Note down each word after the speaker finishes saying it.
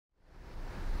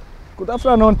Good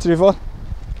afternoon, Trevor.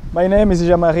 My name is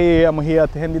Jean-Marie. I'm here at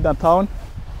Hendy Downtown.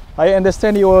 I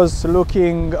understand you was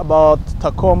looking about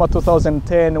Tacoma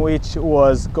 2010, which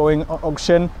was going on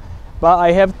auction. But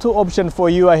I have two options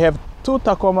for you. I have two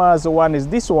Tacomas. One is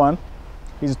this one.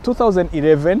 It's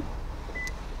 2011.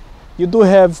 You do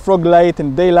have fog light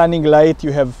and day landing light.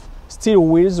 You have steel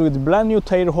wheels with brand new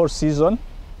tire all season.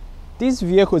 This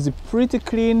vehicle is pretty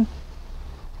clean.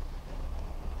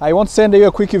 I want to send you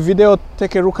a quick video,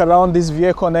 take a look around this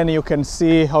vehicle, and then you can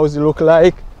see how it look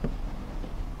like.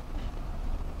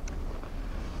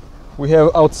 We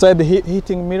have outside the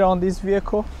heating mirror on this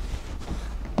vehicle.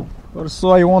 Also,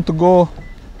 I want to go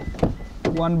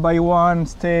one by one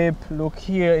step. Look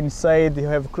here inside, you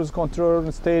have cruise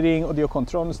control steering, audio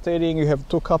control steering, you have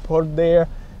two cup holder there.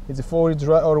 It's a four-wheel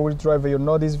drive or wheel drive. You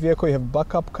know this vehicle, you have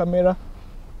backup camera.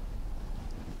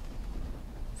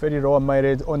 Very low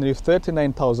mileage, only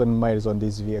 39,000 miles on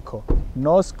this vehicle.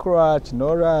 No scratch,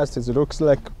 no rust, it looks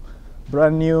like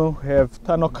brand new. Have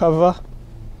tonneau cover.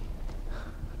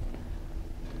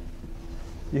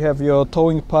 You have your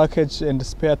towing package and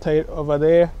spare tire over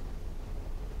there.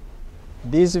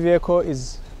 This vehicle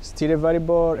is still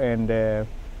available, and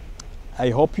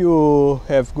I hope you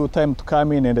have good time to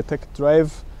come in and take a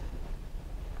drive.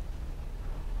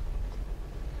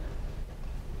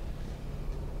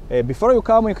 Before you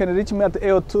come, you can reach me at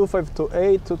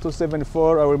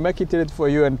 802-528-2274. I will make it ready for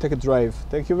you and take a drive.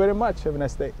 Thank you very much. Have a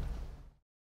nice day.